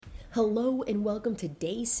Hello and welcome to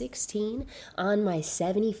day 16 on my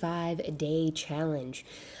 75-day challenge.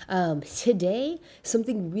 Today,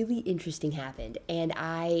 something really interesting happened, and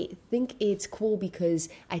I think it's cool because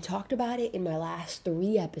I talked about it in my last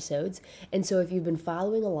 3 episodes, and so if you've been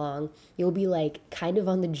following along, you'll be like kind of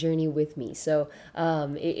on the journey with me. So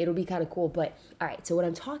it'll be kind of cool. But all right, so what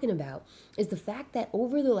I'm talking about is the fact that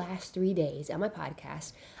over the last 3 days on my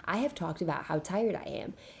podcast, I have talked about how tired I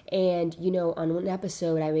am. And, on one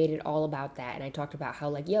episode, I made it all about that. And I talked about how,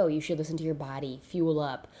 like, yo, you should listen to your body, fuel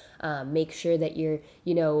up, make sure that you're,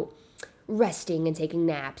 resting and taking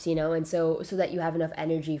naps, and so that you have enough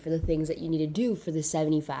energy for the things that you need to do for the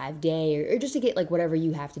 75 day or just to get like whatever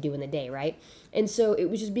you have to do in the day, right? And so it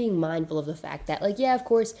was just being mindful of the fact that, like, yeah, of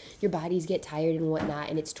course your bodies get tired and whatnot,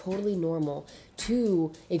 and it's totally normal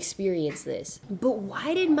to experience this. But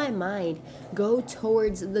why did my mind go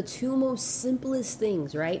towards the two most simplest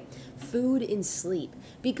things, right? Food and sleep.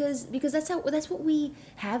 Because that's what we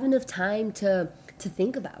have enough time to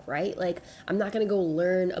think about, right? Like, I'm not gonna go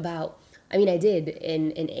learn about, I did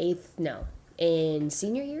in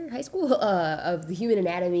senior year high school of the human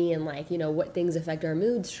anatomy and, like, what things affect our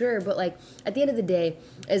moods, sure, but like at the end of the day,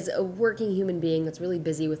 as a working human being that's really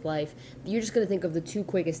busy with life, you're just going to think of the two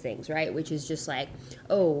quickest things, right? Which is just like,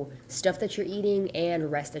 oh, stuff that you're eating and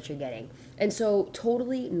rest that you're getting. And so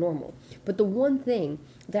totally normal. But the one thing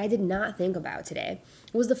that I did not think about today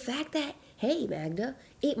was the fact that, hey, Magda,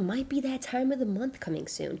 it might be that time of the month coming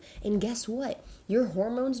soon. And guess what? Your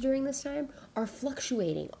hormones during this time are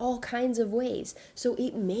fluctuating all kinds of ways. So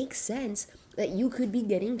it makes sense that you could be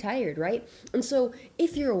getting tired, right? And so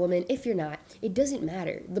if you're a woman, if you're not, it doesn't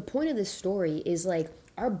matter. The point of this story is, like,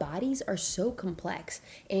 our bodies are so complex,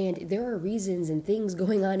 and there are reasons and things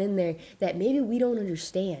going on in there that maybe we don't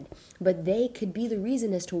understand, but they could be the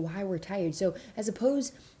reason as to why we're tired. So as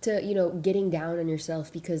opposed to, getting down on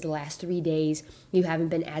yourself because the last 3 days you haven't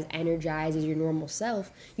been as energized as your normal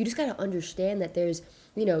self, you just got to understand that there's,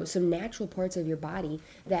 some natural parts of your body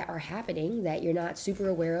that are happening that you're not super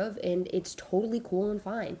aware of, and it's totally cool and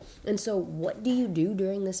fine. And so what do you do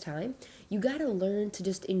during this time? You got to learn to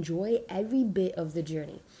just enjoy every bit of the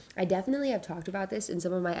journey. I definitely have talked about this in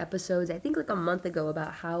some of my episodes, I think like a month ago,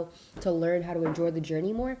 about how to learn how to enjoy the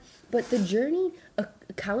journey more. But the journey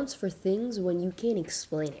accounts for things when you can't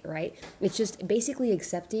explain it, right? It's just basically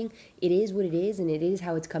accepting it is what it is and it is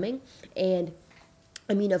how it's coming. And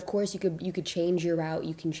of course, you could change your route,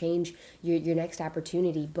 you can change your next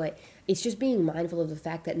opportunity, but it's just being mindful of the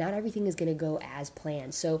fact that not everything is going to go as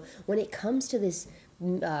planned. So when it comes to this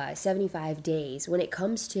 75 days, when it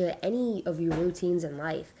comes to any of your routines in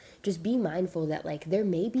life, just be mindful that, like, there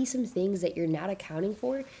may be some things that you're not accounting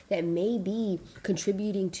for that may be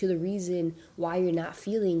contributing to the reason why you're not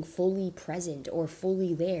feeling fully present or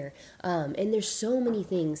fully there. And there's so many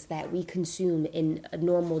things that we consume in a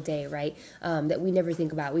normal day, right? That we never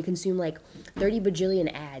think about. We consume like 30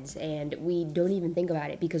 bajillion ads, and we don't even think about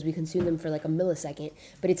it because we consume them for like a millisecond,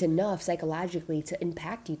 but it's enough psychologically to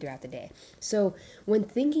impact you throughout the day. So when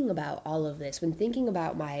thinking about all of this, when thinking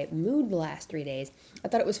about my mood the last 3 days, I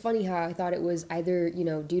thought it was funny how I thought it was either,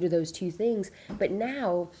 due to those two things. But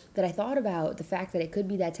now that I thought about the fact that it could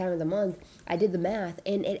be that time of the month, I did the math,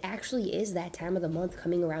 and it actually is that time of the month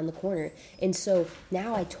coming around the corner. And so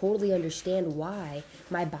now I totally understand why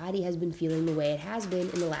my body has been feeling the way it has been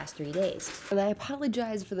in the last 3 days. And I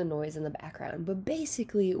apologize for the noise in the background, but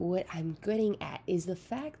basically what I'm getting at is the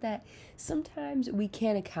fact that sometimes we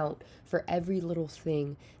can't account for every little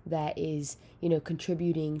thing that is,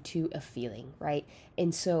 contributing to a feeling, right?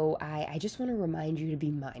 And so I just want to remind you to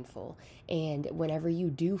be mindful. And whenever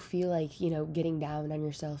you do feel like, getting down on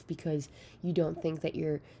yourself because you don't think that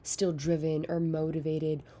you're still driven or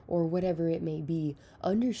motivated or whatever it may be,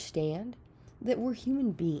 understand that we're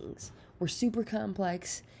human beings. We're super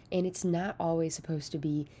complex, and it's not always supposed to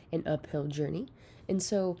be an uphill journey. And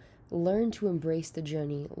so learn to embrace the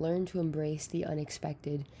journey, learn to embrace the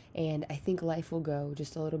unexpected, and I think life will go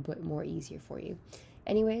just a little bit more easier for you.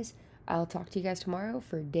 Anyways, I'll talk to you guys tomorrow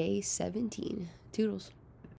for day 17. Toodles.